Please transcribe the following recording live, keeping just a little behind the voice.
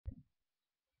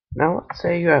Now let's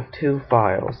say you have two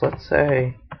files. Let's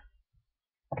say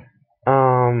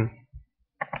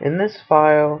in this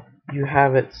file you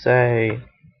have it say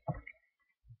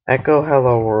echo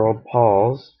hello world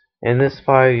pause. In this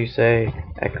file you say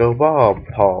echo Bob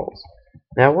pause.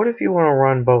 Now what if you want to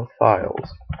run both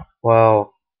files?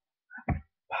 Well,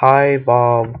 hi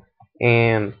Bob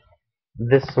and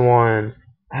this one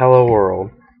hello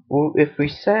world. Well, if we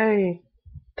say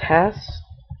test,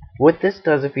 what this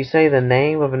does, if you say the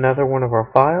name of another one of our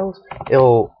files,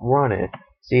 it'll run it.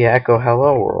 See, echo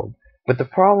hello world. But the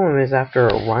problem is after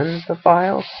it runs the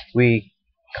file we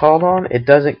called on, it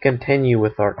doesn't continue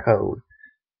with our code.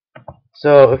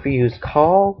 So if you use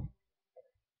call,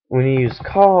 when you use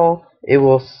call, it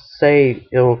will say,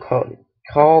 it will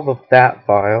call that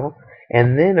file,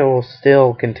 and then it will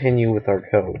still continue with our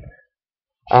code.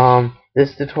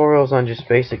 This tutorial is on just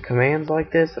basic commands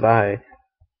like this that I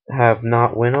have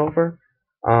not went over.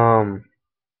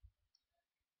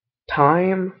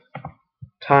 Time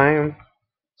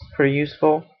is pretty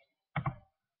useful.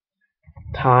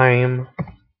 Time,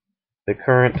 the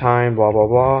current time, blah blah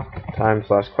blah, time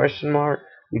slash question mark.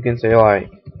 You can say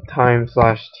like time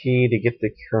slash t to get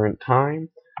the current time.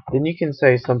 Then you can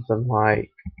say something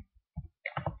like,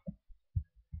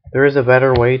 there is a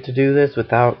better way to do this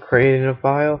without creating a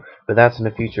file, but that's in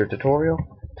a future tutorial.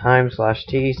 Time slash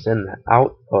t, send the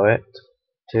output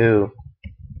to,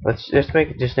 let's just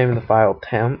name the file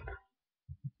temp.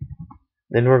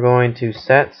 Then we're going to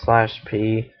set slash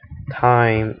p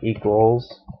time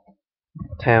equals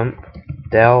temp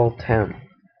del temp.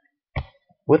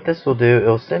 What this will do,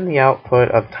 it'll send the output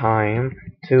of time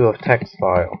to a text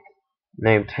file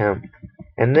named temp,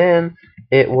 and then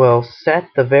it will set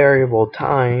the variable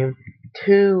time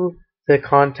to the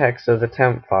context of the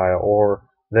temp file, or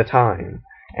the time,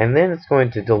 and then it's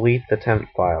going to delete the temp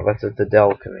file. That's what the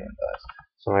del command does.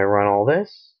 So when I run all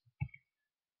this,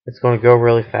 it's going to go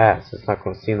really fast. It's not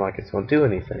going to seem like it's going to do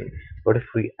anything. But if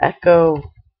we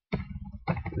echo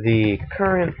the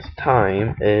current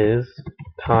time is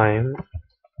time,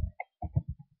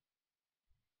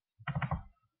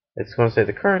 it's going to say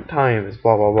the current time is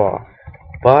blah blah blah.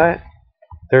 But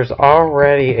there's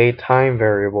already a time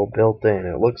variable built in.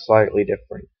 It looks slightly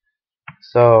different.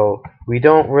 So we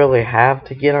don't really have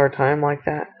to get our time like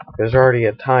that. There's already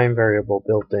a time variable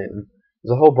built in.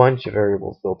 There's a whole bunch of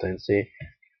variables built in. See,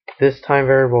 this time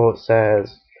variable, it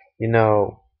says, you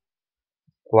know,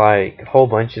 like a whole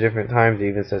bunch of different times. It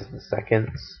even says the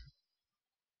seconds.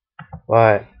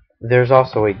 But there's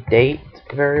also a date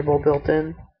variable built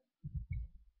in.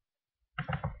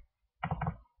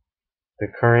 The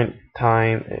current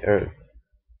time, or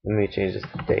let me change this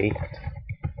to date.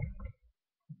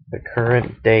 The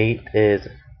current date is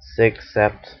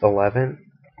 6/7/11.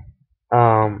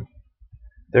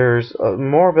 There's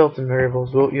more built-in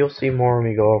variables. You'll see more when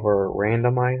we go over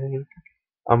randomizing.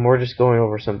 We're just going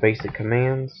over some basic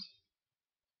commands.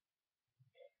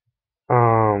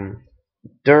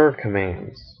 Dir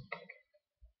commands.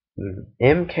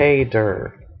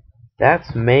 mkdir.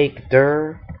 That's make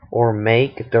dir or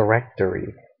make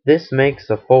directory. This makes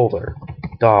a folder.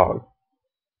 Dog.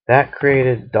 That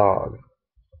created dog.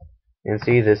 And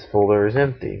see, this folder is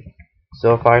empty.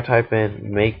 So if I type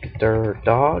in make dir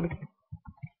dog,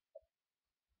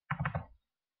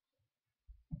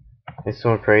 it's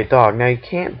going to create dog. Now you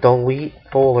can't delete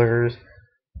folders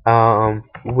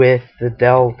with the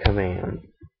del command.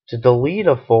 To delete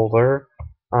a folder,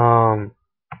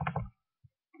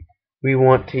 we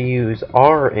want to use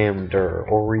rmdir,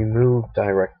 or remove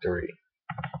directory,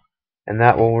 and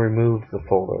that will remove the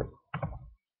folder.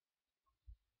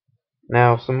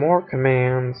 Now some more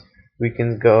commands we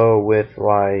can go with,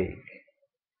 like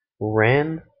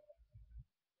ren.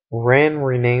 Ren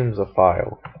renames a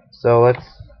file. So let's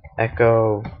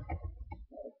echo.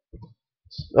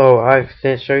 Oh, I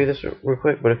didn't show you this real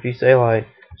quick, but if you say like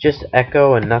just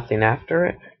echo and nothing after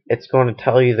it, it's going to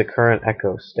tell you the current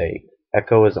echo state.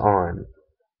 Echo is on.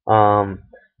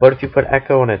 But if you put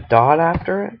echo and a dot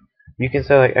after it, you can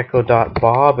say like echo dot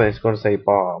Bob, and it's going to say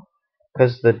Bob,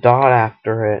 because the dot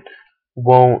after it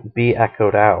won't be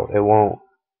echoed out. It won't.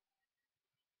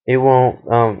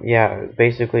 Yeah,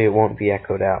 basically it won't be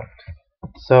echoed out.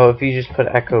 So if you just put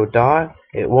echo dot,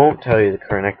 it won't tell you the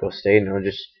current echo state, and it'll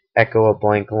just echo a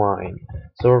blank line.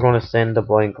 So we're going to send a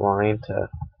blank line to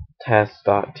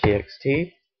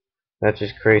test.txt. That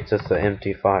just creates us an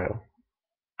empty file.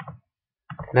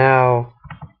 Now,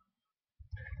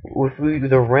 with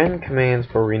the ren commands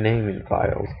for renaming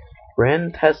files,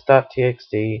 ren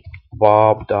test.txt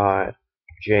bob.jml.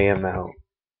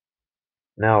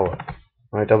 Now look,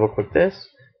 when I double click this,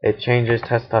 it changes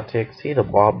test.txt to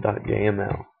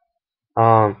bob.jml.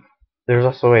 There's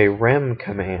also a Rem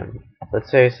command.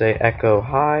 Let's say I say echo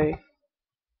hi,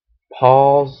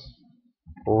 Paul's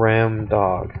Rem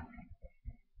dog.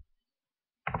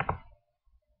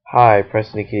 Hi,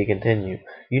 pressing the key to continue.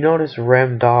 You notice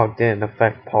Rem dog didn't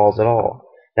affect Paul's at all.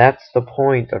 That's the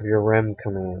point of your Rem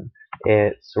command.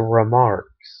 It's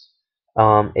remarks.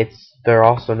 They're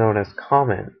also known as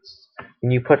comments.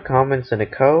 When you put comments in a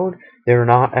code, they're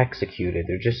not executed.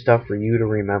 They're just stuff for you to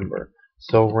remember.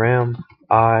 So Rem,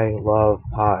 I love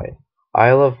pie.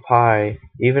 I love pie,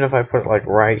 even if I put like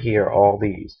right here, all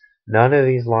these. None of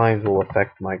these lines will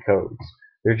affect my codes.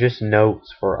 They're just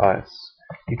notes for us.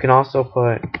 You can also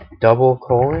put double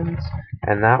colons,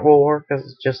 and that will work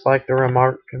as just like the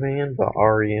remark command, the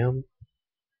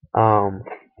rem.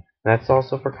 That's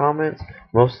also for comments.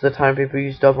 Most of the time people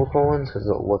use double colons because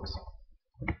it looks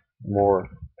more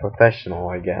professional,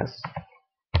 I guess.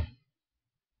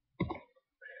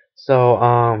 So,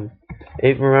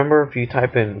 remember if you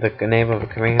type in the name of a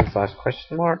command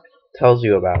 /question mark, tells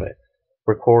you about it.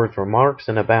 Records remarks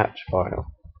in a batch file.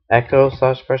 Echo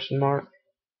 /question mark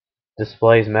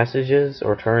displays messages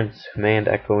or turns command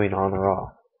echoing on or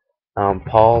off.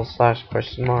 Pause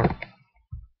 /question mark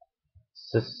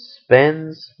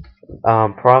suspends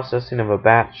processing of a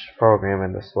batch program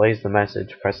and displays the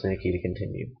message, pressing the key to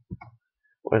continue.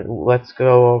 Let's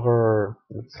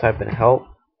type in help.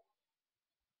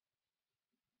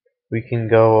 We can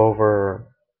go over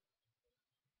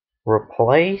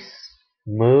replace,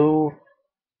 move.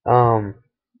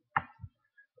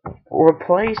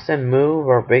 Replace and move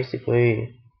are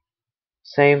basically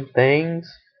same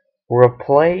things.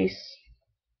 Replace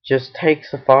just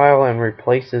takes a file and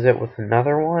replaces it with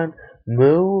another one.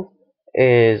 Move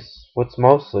is what's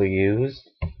mostly used.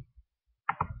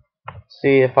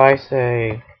 See, if I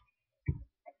say,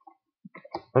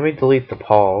 let me delete the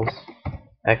pause,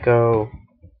 echo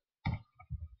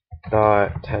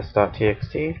dot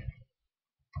test.txt,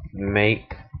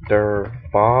 make dir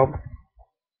bob.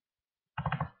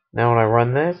 Now when I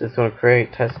run this, it's going to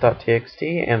create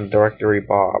test.txt and directory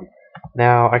bob.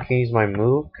 Now I can use my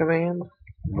move command,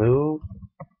 move,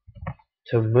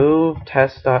 to move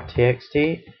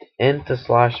test.txt into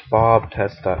 /bob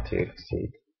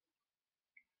test.txt.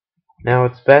 Now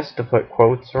it's best to put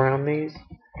quotes around these.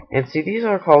 And see, these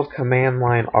are called command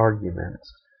line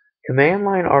arguments. Command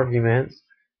line arguments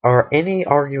are any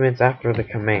arguments after the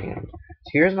command.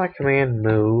 So here's my command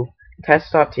move,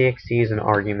 test.txt is an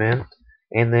argument,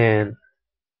 and then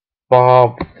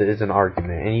Bob is an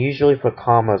argument. And you usually put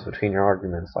commas between your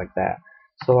arguments like that.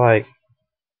 So like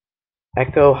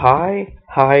echo hi,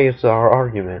 hi is our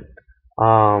argument.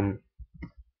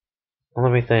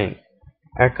 Let me think.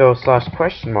 Echo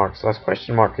 /question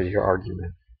mark is your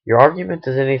argument. Your argument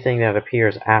is anything that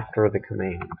appears after the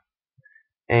command.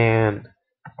 And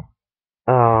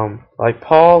like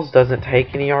Paul's doesn't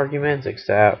take any arguments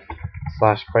except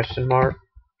 /question mark.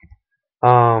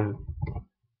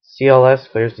 CLS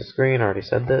clears the screen, I already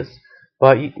said this.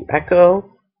 But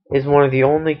echo is one of the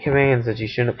only commands that you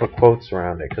shouldn't put quotes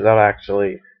around it, because that'll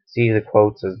actually see the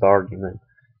quotes as the argument.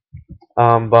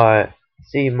 But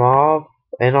see, mov,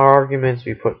 in our arguments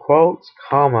we put quotes,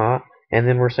 comma, and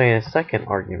then we're saying a second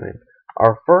argument.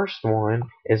 Our first one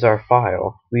is our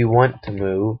file we want to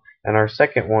move, and our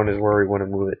second one is where we want to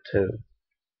move it to.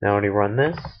 Now when you run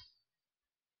this,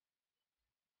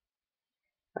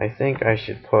 I think I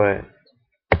should put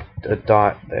a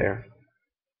dot there.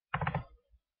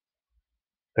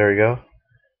 There we go.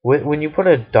 When you put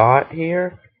a dot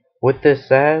here, what this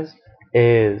says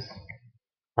is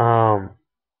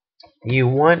you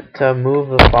want to move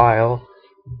the file.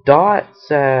 Dot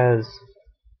says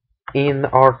in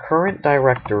our current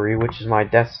directory, which is my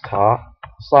desktop,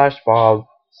 /bob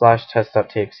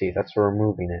 /test.txt. That's where we're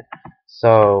moving it.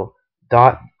 So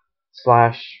dot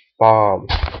 /bob.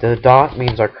 The dot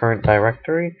means our current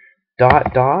directory.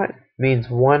 Dot dot means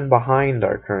one behind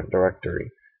our current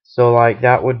directory. So like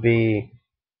that would be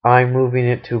I'm moving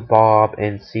it to Bob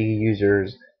and C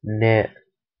users knit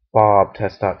Bob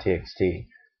test.txt.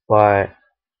 But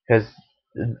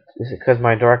because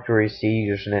my directory is C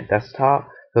users knit desktop,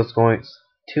 so it's going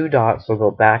 2 dots will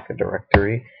go back a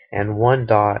directory, and 1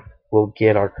 dot will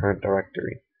get our current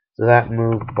directory. So that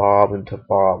moved Bob into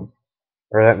Bob,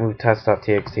 or that moved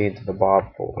test.txt into the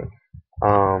Bob folder.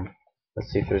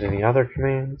 Let's see if there's any other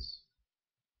commands.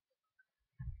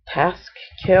 Task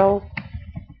kill.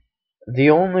 The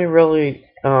only really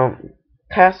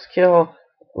task kill,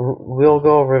 we'll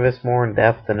go over this more in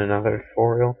depth in another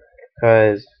tutorial,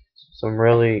 because some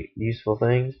really useful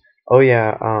things. Oh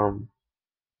yeah,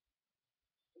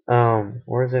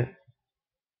 where is it?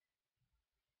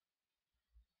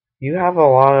 You have a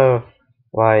lot of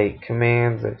like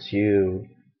commands that you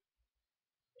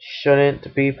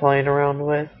shouldn't be playing around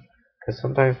with, because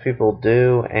sometimes people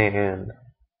do and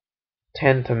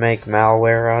tend to make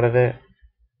malware out of it,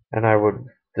 and I would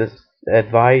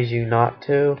advise you not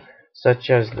to, such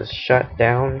as the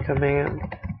shutdown command.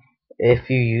 If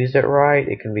you use it right,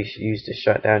 it can be used to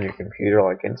shut down your computer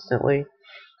like instantly,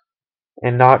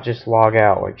 and not just log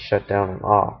out, like shut down and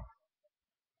off.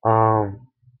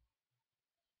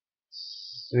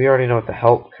 So we already know what the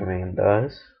help command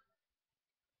does.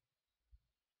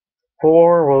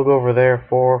 We'll go over there.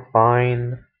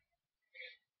 Find.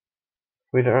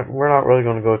 We're not really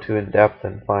going to go too in depth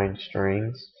and find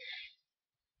strings.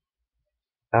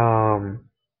 Let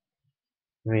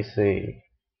me see.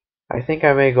 I think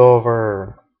I may go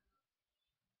over.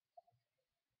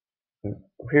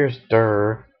 Here's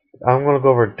dir. I'm going to go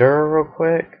over dir real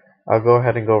quick. I'll go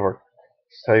ahead and go over.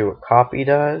 Tell you what copy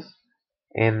does,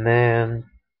 and then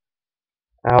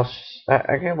I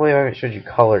can't believe I haven't showed you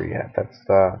color yet. That's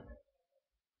the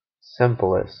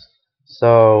simplest.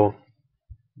 So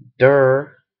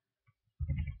dir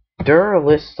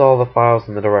lists all the files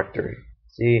in the directory.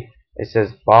 See, it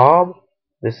says Bob.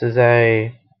 This is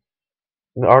our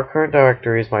current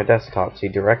directory is my desktop. See,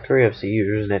 directory of C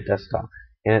users net desktop,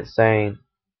 and it's saying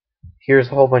here's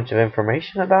a whole bunch of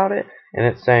information about it, and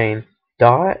it's saying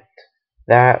dot.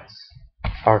 That's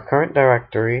our current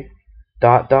directory.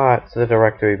 Dot's the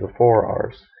directory before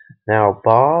ours. Now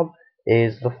Bob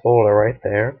is the folder right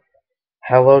there.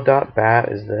 Hello.bat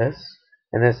is this,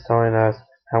 and it's telling us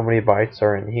how many bytes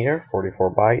are in here.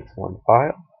 44 bytes, one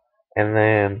file, and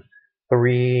then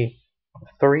three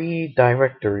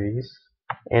directories,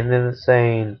 and then it's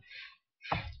saying,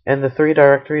 and the three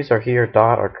directories are here.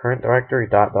 Dot our current directory.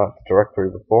 Dot the directory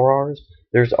before ours.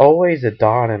 There's always a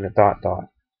dot and a dot.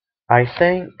 I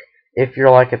think if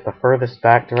you're like at the furthest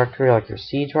back directory, like your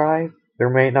C drive, there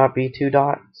may not be two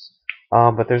dots,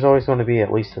 but there's always going to be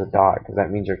at least a dot, because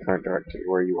that means your current directory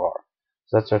where you are.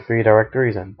 So that's our three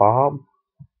directories and Bob.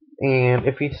 And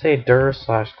if you say dir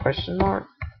 /?,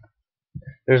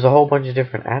 there's a whole bunch of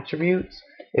different attributes.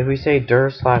 If we say dir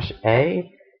 /a,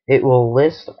 it will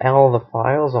list all the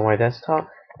files on my desktop,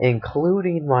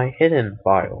 including my hidden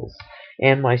files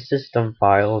and my system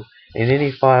files and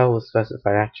any file with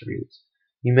specified attributes.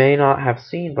 You may not have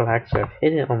seen, but I actually have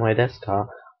hidden on my desktop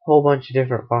a whole bunch of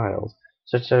different files,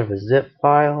 such as a zip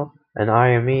file, an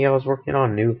IME I was working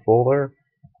on, a new folder.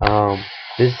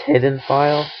 This hidden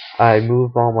file, I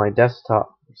move all my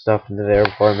desktop stuff into there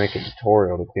before I make a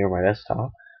tutorial to clear my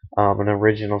desktop. An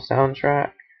original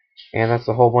soundtrack, and that's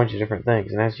a whole bunch of different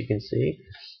things. And as you can see,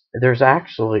 there's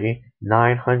actually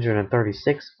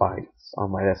 936 bytes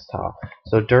on my desktop.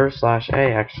 So dir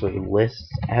 /a actually lists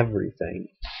everything.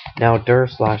 Now dir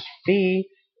 /b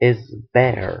is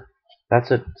bare. That's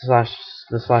what the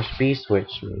 /b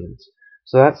switch means.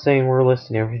 So that's saying we're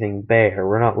listing everything bare.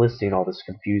 We're not listing all this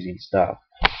confusing stuff.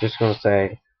 Just going to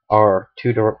say our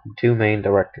two main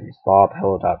directories, Bob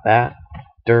hello.bat,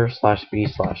 dir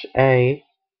 /b/a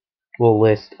will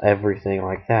list everything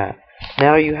like that.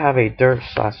 Now you have a dir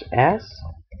 /s.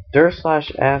 Dir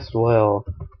 /s will,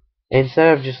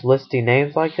 instead of just listing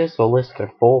names like this, will list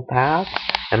their full path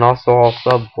and also all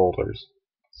subfolders,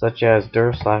 such as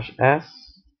dir /s.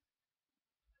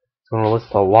 It's going to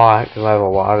list a lot, because I have a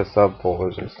lot of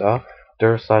subfolders and stuff.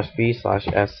 Dir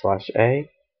 /b/s/a.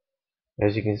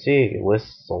 As you can see, it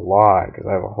lists a lot, because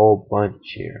I have a whole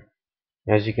bunch here.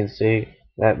 As you can see,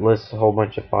 that lists a whole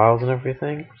bunch of files and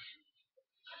everything.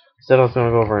 Instead, I was going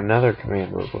to go over another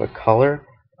command real quick.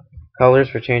 Colors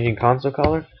for changing console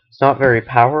color. It's not very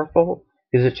powerful,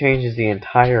 because it changes the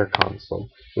entire console,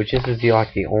 which is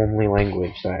like the only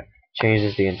language that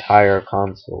changes the entire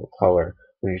console color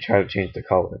when you try to change the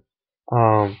color.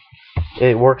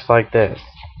 It works like this.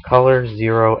 Color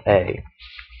 0A.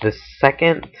 The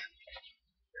second,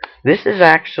 this is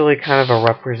actually kind of a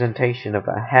representation of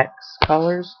a hex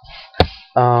colors.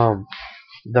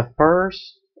 The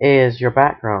first is your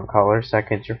background color,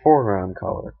 second your foreground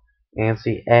color. And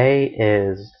see, A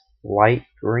is light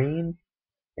green,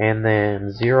 and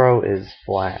then 0 is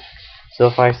black. So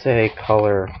if I say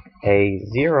color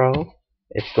A0,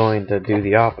 it's going to do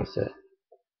the opposite.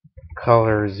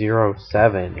 Color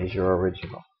 07 is your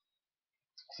original.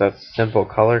 So that's a simple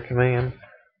color command.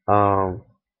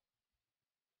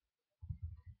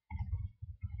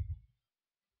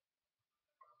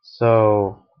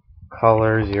 So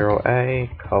color 0A,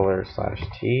 color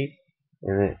 /t,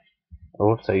 and it,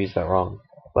 whoops, I used that wrong.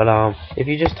 But if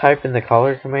you just type in the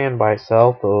color command by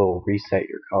itself, it'll reset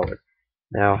your color.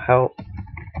 Now help.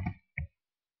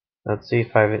 Let's see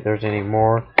if there's any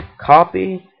more.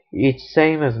 Copy It's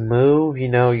same as move, you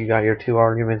know, you got your two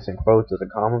arguments and quotes with a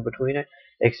comma between it,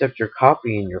 except you're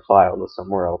copying your file to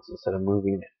somewhere else instead of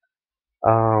moving it.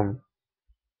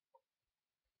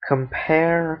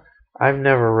 Compare, I've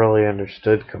never really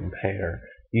understood compare.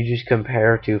 You just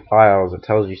compare two files, it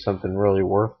tells you something really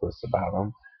worthless about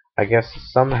them. I guess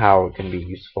somehow it can be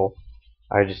useful.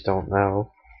 I just don't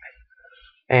know.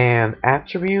 And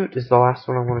attribute is the last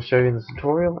one I want to show you in this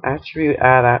tutorial. Attribute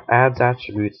adds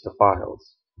attributes to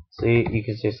files. See, you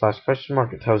can say slash question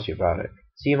mark, it tells you about it.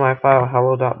 See my file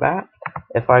hello.bat?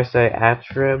 If I say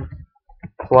attrib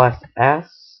plus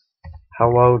s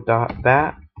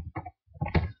hello.bat,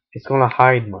 it's going to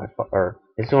hide my file, or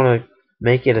it's going to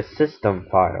make it a system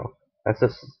file. That's a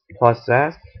plus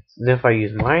s. Then if I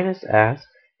use minus s,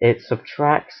 it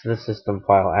subtracts the system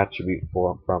file attribute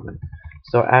from it.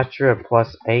 So attrib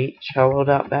plus h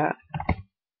hello.bat,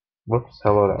 whoops,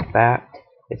 hello.bat,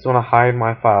 it's going to hide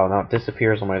my file. Now it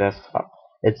disappears on my desktop.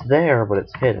 It's there, but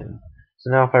it's hidden. So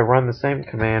now if I run the same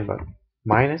command but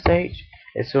minus h,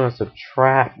 it's going to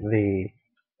subtract the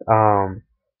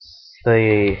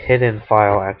hidden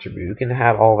file attribute. You can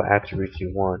have all the attributes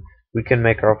you want. We can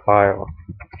make our file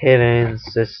hidden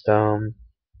system,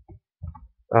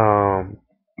 an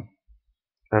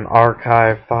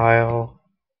archive file,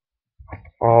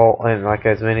 all, and like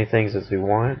as many things as we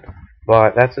want.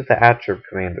 But that's what the attrib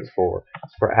command is for.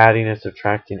 It's for adding and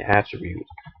subtracting attributes.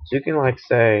 So you can like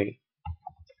say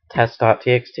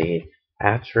test.txt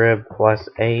attrib plus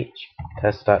h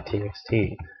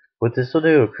test.txt. What this will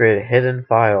do is create a hidden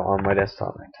file on my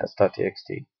desktop named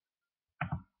test.txt.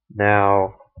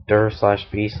 Now dir slash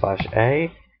b slash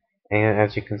a, and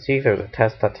as you can see there's a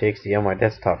test.txt on my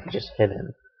desktop just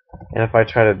hidden. And if I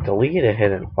try to delete a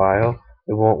hidden file,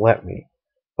 it won't let me.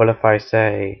 But if I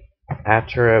say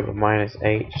attrib minus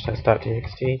h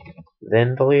test.txt,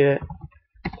 then delete it,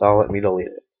 that'll let me delete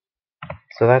it.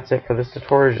 So that's it for this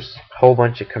tutorial. Just a whole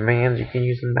bunch of commands you can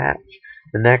use in Batch.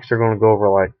 The next we're going to go over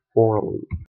like for loop.